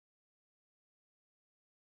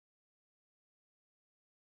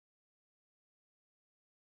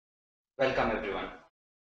Welcome everyone.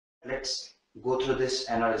 Let's go through this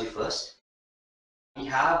analogy first. We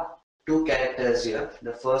have two characters here.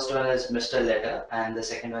 The first one is Mr. Letter and the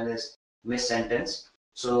second one is Miss Sentence.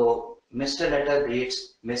 So Mr. Letter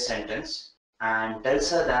greets Miss Sentence and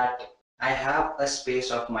tells her that I have a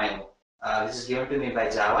space of my own. This is given to me by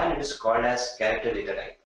Java and it is called as character data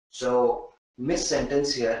type. So Miss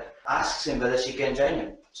Sentence here asks him whether she can join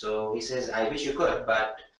him. So he says, I wish you could,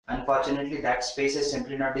 but unfortunately that space is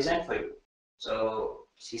simply not designed for you. So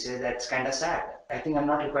she says, that's kind of sad. I think I'm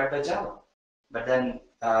not required by Java. But then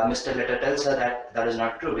Mr. Letter tells her that that is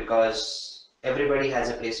not true because everybody has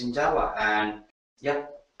a place in Java, and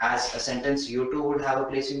yep, as a sentence you too would have a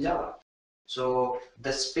place in Java. So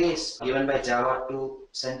the space given by Java to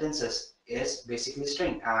sentences is basically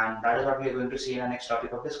string, and that is what we are going to see in our next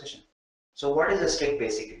topic of discussion. So what is a string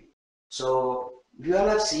basically? So we all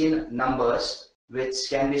have seen numbers which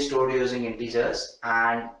can be stored using integers,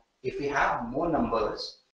 and if we have more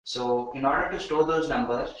numbers, so in order to store those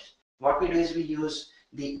numbers, what we do is we use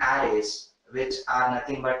the arrays, which are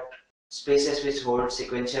nothing but spaces which hold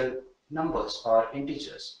sequential numbers or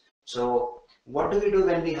integers. So what do we do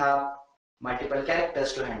when we have multiple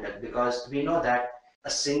characters to handle? Because we know that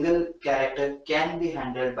a single character can be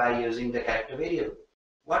handled by using the character variable.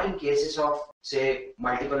 What in cases of, say,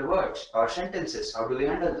 multiple words or sentences? How do we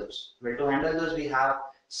handle those? Well, to handle those, we have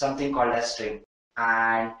something called as string,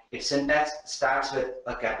 and its syntax starts with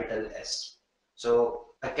a capital S. So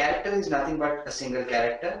a character is nothing but a single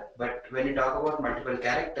character, but when you talk about multiple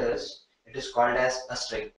characters, it is called as a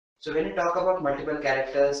string. So when you talk about multiple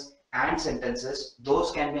characters and sentences,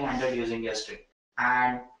 those can be handled using your string.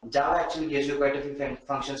 And Java actually gives you quite a few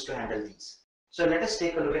functions to handle these. So let us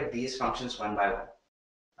take a look at these functions one by one.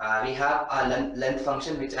 We have a length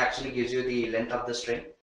function which actually gives you the length of the string.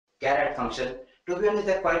 Caret function. To be honest,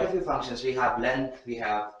 there are quite a few functions. We have length, we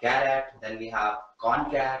have caret, then we have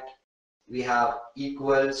concat, we have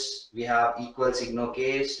equals ignore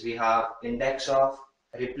case, we have index of,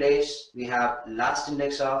 replace, we have last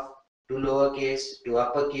index of, to lowercase, to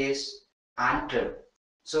uppercase, and trim.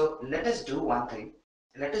 So let us do one thing.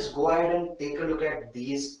 Let us go ahead and take a look at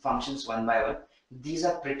these functions one by one. These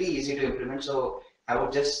are pretty easy to implement, so I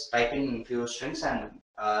would just type in a few strings and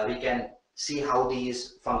we can see how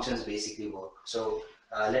these functions basically work. So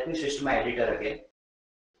let me switch to my editor again.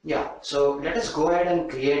 Yeah, so let us go ahead and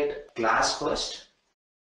create class first.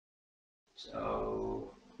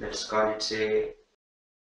 So let's call it, say,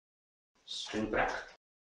 string prac,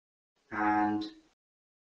 and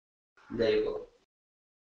there you go.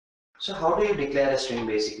 So how do you declare a string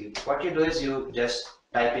basically? What you do is you just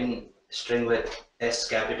type in string with S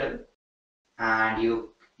capital and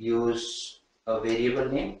you use a variable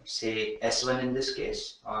name, say S1 in this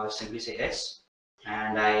case, or simply say S,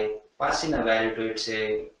 and I pass in a value to it,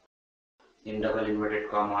 say in double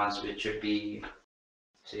inverted commas, which should be,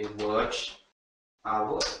 say, words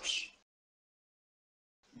are words.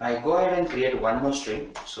 I go ahead and create one more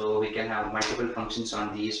string, so we can have multiple functions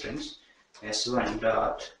on these strings. S1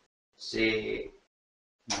 dot, say,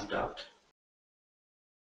 dot,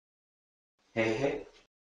 hey.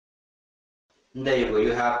 There you go,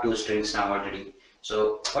 you have two strings now already.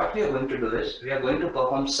 So what we are going to do is we are going to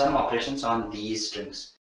perform some operations on these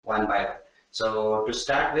strings one by one. So to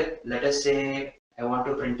start with, let us say I want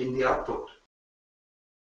to print in the output.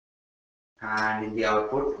 And in the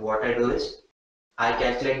output, what I do is I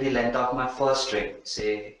calculate the length of my first string,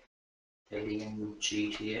 say length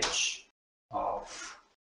of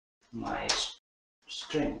my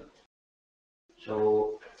string.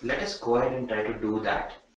 So let us go ahead and try to do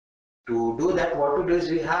that. To do that, what we do is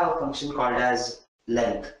we have a function called as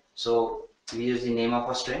length. So we use the name of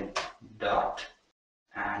a string dot,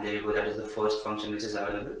 and there you go, that is the first function which is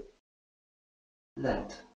available,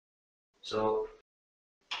 length. So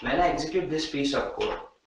when I execute this piece of code,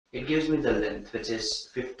 it gives me the length, which is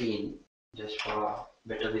 15, just for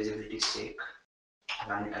better visibility's sake.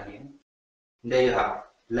 Run it again. There you have,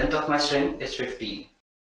 length of my string is 15.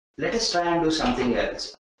 Let us try and do something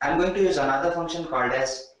else. I'm going to use another function called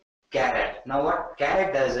as caret. Now what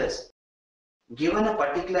caret does is, given a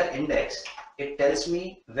particular index, it tells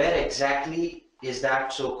me where exactly is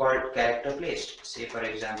that so-called character placed. Say for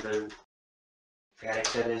example,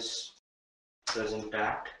 character is present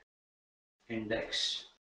at index.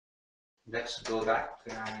 Let's go back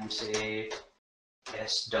and say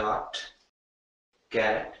s dot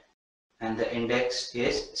caret, and the index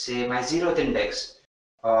is, say, my 0th index,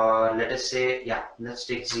 or let us say, yeah, let's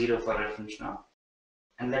take 0 for reference now,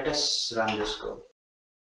 and let us run this code.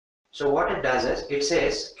 So what it does is, it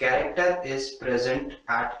says character is present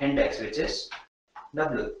at index, which is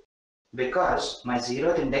W. because my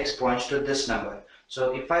 0th index points to this number.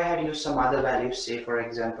 So if I had used some other values, say for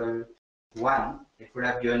example 1, it would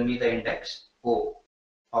have given me the index O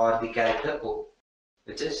or the character O,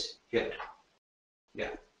 which is here.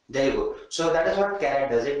 Yeah, there you go. So that is what char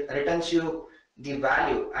does. It returns you the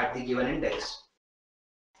value at the given index.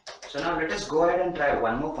 So now let us go ahead and try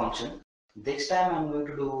one more function. This time I'm going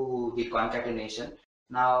to do the concatenation.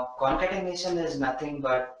 Now concatenation is nothing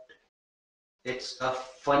but it's a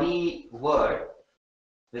funny word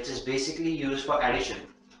which is basically used for addition.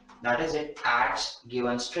 That is, it adds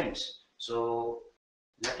given strings. So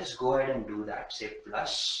let us go ahead and do that. Say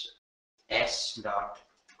plus s dot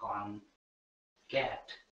concat,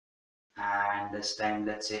 and this time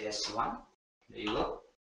let's say s1. There you go.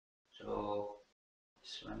 So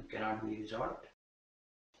this one cannot be resolved.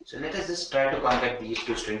 So let us just try to concat these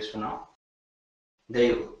two strings for now. There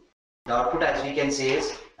you go. The output, as we can say,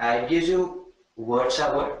 is it gives you words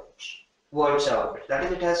are words are words. That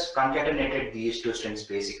is, it has concatenated these two strings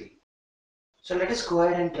basically. So let us go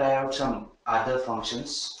ahead and try out some other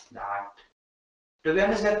functions that, to be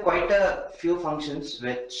honest, there are quite a few functions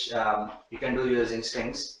which you can do using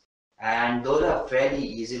strings, and those are fairly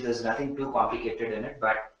easy. There's nothing too complicated in it,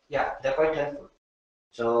 but yeah, they're quite helpful.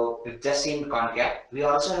 So we've just seen concat. We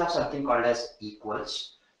also have something called as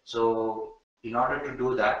equals. So in order to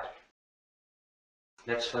do that,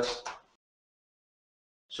 let's first,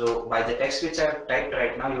 so by the text which I've typed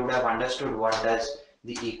right now, you would have understood what does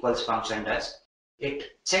the equals function does.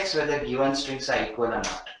 It checks whether given strings are equal or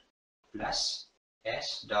not. Plus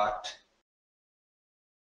s dot,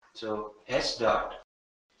 so s dot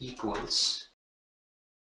equals,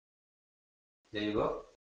 there you go.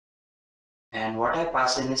 And what I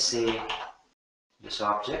pass in is, say, this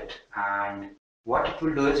object, and what it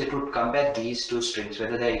will do is it would compare these two strings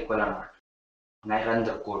whether they are equal or not. And I run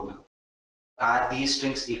the code now. Are these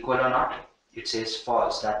strings equal or not? It says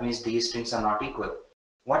false. That means these strings are not equal.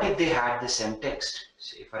 What if they had the same text?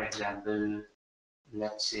 Say for example,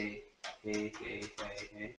 let's say hey,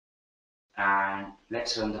 and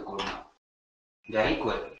let's run the code now. They are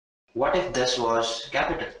equal. What if this was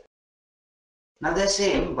capital? Now they're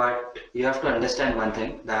same, but you have to understand one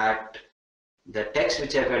thing, that the text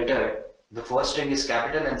which I've entered, the first string is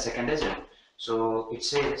capital and second isn't. So it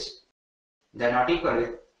says they're not equal.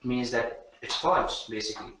 It means that it's false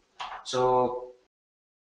basically. So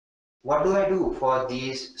what do I do for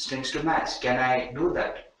these strings to match? Can I do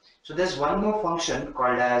that? So there's one more function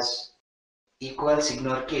called as equals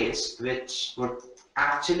ignore case, which would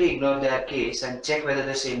actually ignore their case and check whether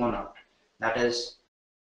they're same or not. That is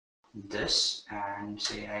this, and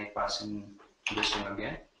say I pass in this string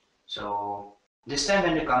again. So this time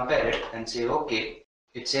when you compare it and say okay,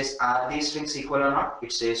 it says are these strings equal or not?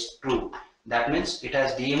 It says true. That means it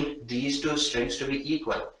has deemed these two strings to be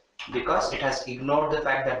equal because it has ignored the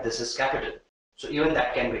fact that this is capital. So even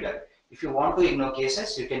that can be done. If you want to ignore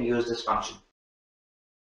cases, you can use this function.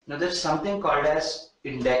 Now there's something called as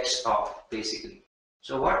index of basically.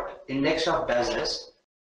 So what index of does is,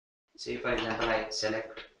 say for example I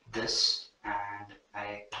select this and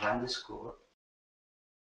I run this code.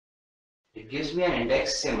 It gives me an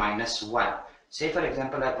index, say -1. Say for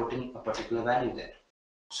example I put in a particular value there.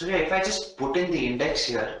 So yeah, if I just put in the index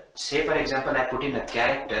here, say for example I put in a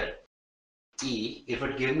character E, it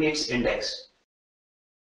would give me its index.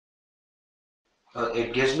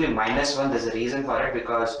 It gives me -1. There's a reason for it,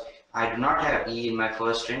 because I do not have E in my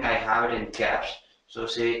first string, I have it in caps. So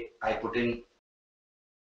say I put in,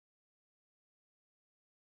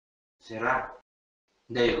 say run.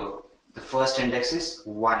 There you go. The first index is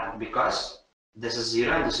 1 because this is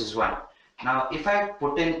 0 and this is 1. Now if I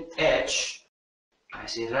put in H, I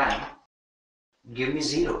say run, give me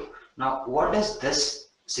 0. Now what does this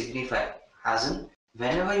signify? As in,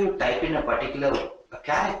 whenever you type in a particular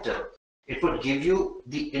character, it would give you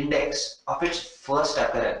the index of its first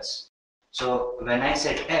occurrence. So when I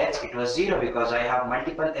said H, it was 0 because I have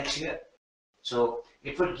multiple H here. So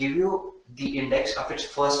it would give you the index of its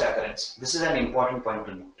first occurrence. This is an important point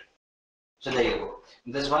to note. So there you go.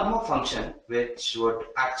 There's one more function which would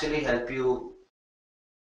actually help you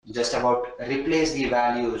just about replace the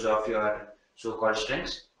values of your so-called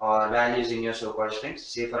strings or values in your so-called strings.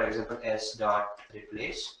 Say for example s dot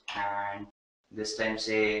replace, and this time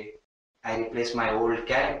say I replace my old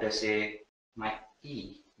character, say my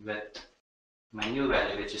E, with my new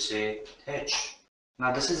value, which is say H.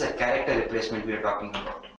 Now this is a character replacement we are talking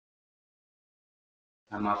about.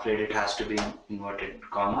 I'm afraid it has to be in inverted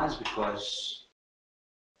commas because,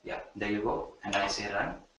 yeah, there you go. And I say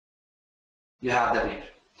run. You have the name.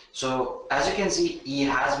 So as you can see, E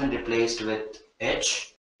has been replaced with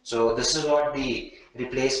H. So this is what the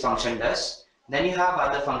replace function does. Then you have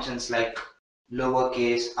other functions like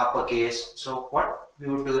lowercase, uppercase. So what we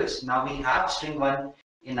would do is, now we have string 1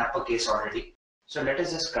 in uppercase already. So let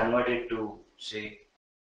us just convert it to say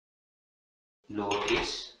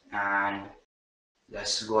lowercase, and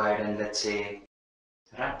let's go ahead and let's say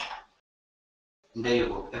run. There you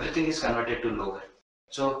go. Everything is converted to lower.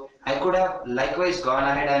 So I could have likewise gone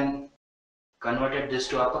ahead and converted this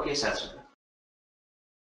to uppercase as well.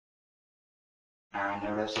 And I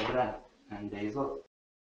would have said run. And there you go.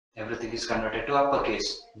 Everything is converted to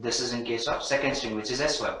uppercase. This is in case of second string, which is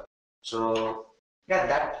S1. So yeah,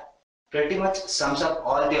 that pretty much sums up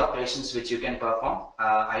all the operations which you can perform.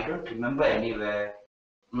 I don't remember anywhere.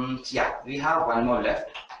 Yeah, we have one more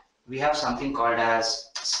left. We have something called as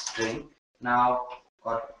string now,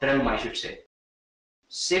 or trim I should say.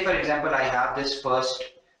 Say for example, I have this first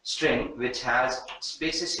string which has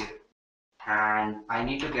spaces here, and I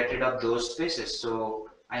need to get rid of those spaces. So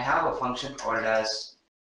I have a function called as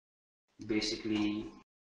basically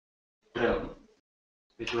trim,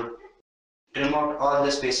 which would trim out all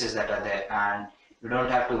the spaces that are there, and you don't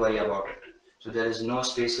have to worry about it. So there is no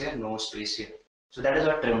space here, no space here. So that is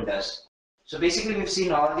what trim does. So basically we've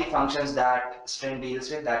seen all the functions that string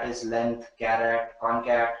deals with, that is length, caret,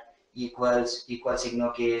 concat, equals, equal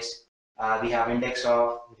signo case. We have index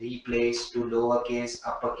of, replace, to lowercase,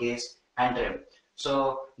 uppercase, and trim.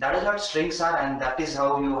 So that is what strings are, and that is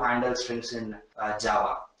how you handle strings in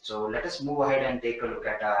Java. So let us move ahead and take a look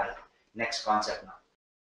at our next concept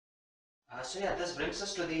now. So yeah, this brings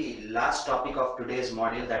us to the last topic of today's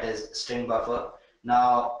module, that is string buffer.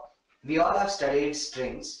 Now, we all have studied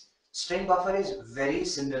strings. String buffer is very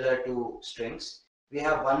similar to strings. We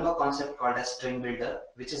have one more concept called as string builder,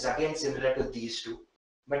 which is again similar to these two,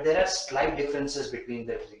 but there are slight differences between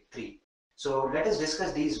the three. So let us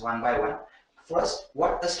discuss these one by one. First,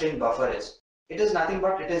 what a string buffer is. It is nothing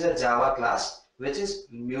but it is a Java class which is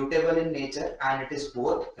mutable in nature, and it is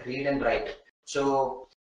both read and write. So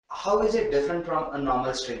how is it different from a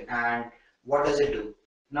normal string, and what does it do?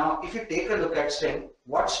 Now, if you take a look at string,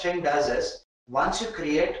 what string does is, once you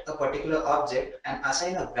create a particular object and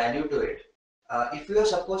assign a value to it, if you are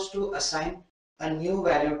supposed to assign a new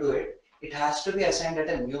value to it, it has to be assigned at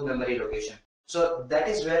a new memory location. So that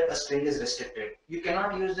is where a string is restricted. You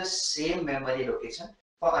cannot use the same memory location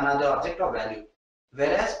for another object or value.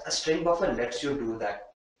 Whereas a string buffer lets you do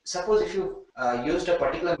that. Suppose if you used a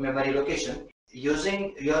particular memory location,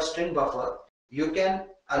 using your string buffer, you can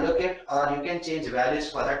allocate or you can change values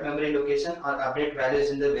for that memory location or update values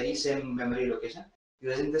in the very same memory location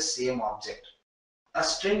using the same object. A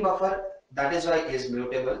string buffer, that is why is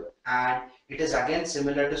mutable, and it is again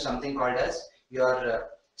similar to something called as your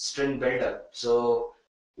string builder. So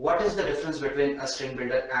what is the difference between a string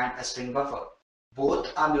builder and a string buffer?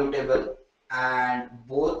 Both are mutable and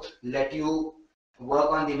both let you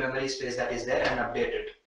work on the memory space that is there and update it.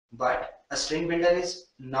 But a string builder is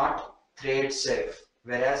not thread safe,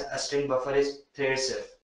 whereas a string buffer is thread safe.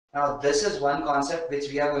 Now this is one concept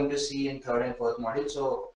which we are going to see in third and fourth module.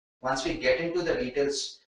 So once we get into the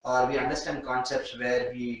details, or we understand concepts where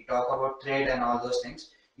we talk about thread and all those things,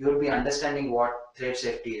 you will be understanding what thread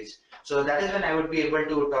safety is. So that is when I would be able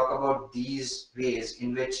to talk about these ways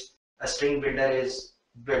in which a string builder is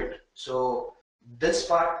built. So this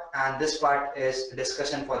part and this part is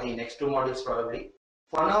discussion for the next two modules probably.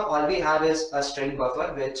 For now, all we have is a string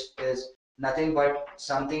buffer, which is nothing but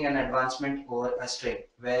something, an advancement over a string,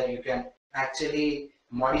 where you can actually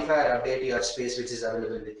modify or update your space which is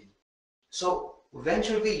available with you. So when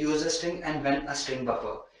should we use a string and when a string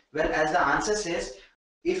buffer? Well, as the answer says,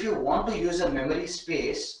 if you want to use a memory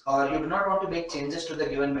space, or you do not want to make changes to the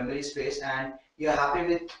given memory space and you're happy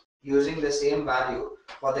with using the same value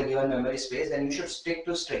for the given memory space, then you should stick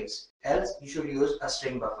to strings. Else you should use a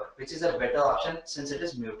string buffer, which is a better option since it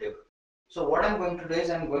is mutable. So what I'm going to do is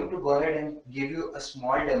I'm going to go ahead and give you a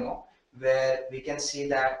small demo where we can see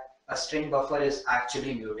that a string buffer is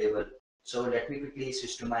actually mutable. So let me quickly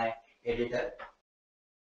switch to my editor.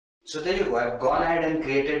 So there you go. I've gone ahead and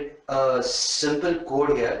created a simple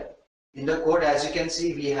code here. In the code, as you can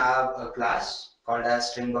see, we have a class called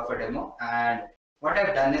as string buffer demo, and what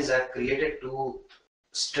I've done is I've created two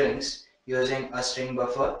strings using a string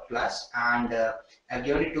buffer class, and I've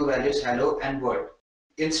given it two values, hello and word.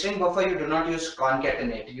 In string buffer, you do not use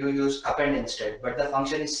concatenate, you use append instead, but the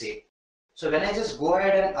function is same. So when I just go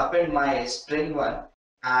ahead and append my string 1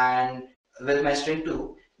 and with my string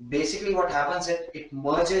 2, basically what happens is it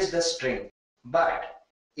merges the string. But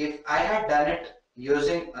if I had done it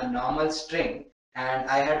using a normal string and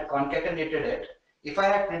I had concatenated it, if I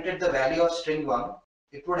had printed the value of string 1,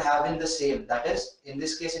 it would have been the same. That is, in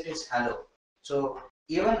this case, it is hello. So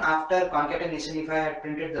even after concatenation, if I had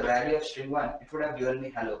printed the value of string 1, it would have given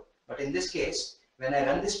me hello. But in this case, when I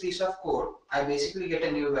run this piece of code, I basically get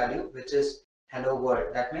a new value, which is hello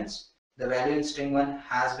world. That means the value in string 1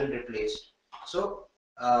 has been replaced. So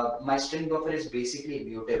my string buffer is basically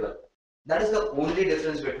mutable. That is the only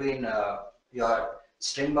difference between your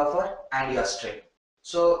string buffer and your string.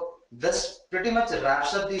 So this pretty much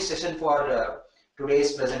wraps up the session for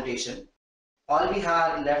today's presentation. All we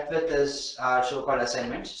are left with is our so-called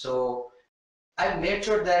assignments. So I've made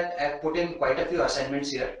sure that I've put in quite a few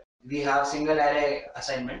assignments here. We have single array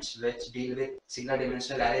assignments which deal with single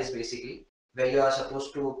dimensional arrays basically, where you are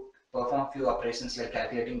supposed to perform few operations like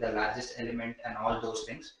calculating the largest element and all those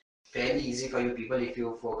things. Fairly easy for you people if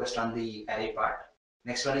you focused on the array part.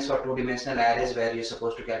 Next one is for two-dimensional arrays where you're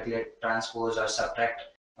supposed to calculate transpose or subtract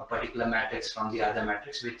a particular matrix from the other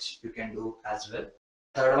matrix, which you can do as well.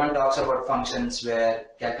 Third one talks about functions where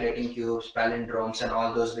calculating cubes, palindromes, and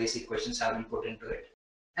all those basic questions have been put into it.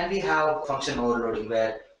 And we have function overloading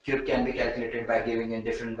where cube can be calculated by giving in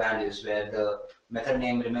different values where the method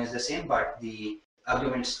name remains the same but the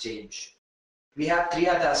arguments change. We have three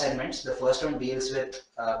other assignments. The first one deals with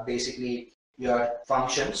basically your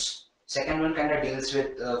functions. Second one kind of deals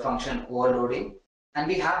with function overloading. And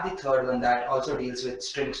we have the third one that also deals with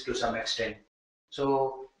strings to some extent.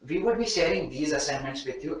 So we would be sharing these assignments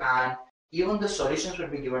with you and even the solutions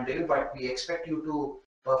would be given to you, but we expect you to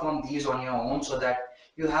perform these on your own so that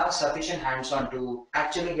you have sufficient hands-on to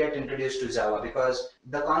actually get introduced to Java, because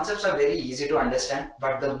the concepts are very easy to understand,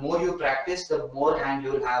 but the more you practice, the more hand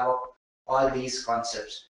you will have of all these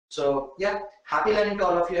concepts. So yeah, happy learning to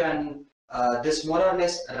all of you, and this more or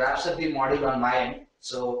less wraps up the module on my end.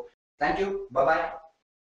 So thank you. Bye-bye.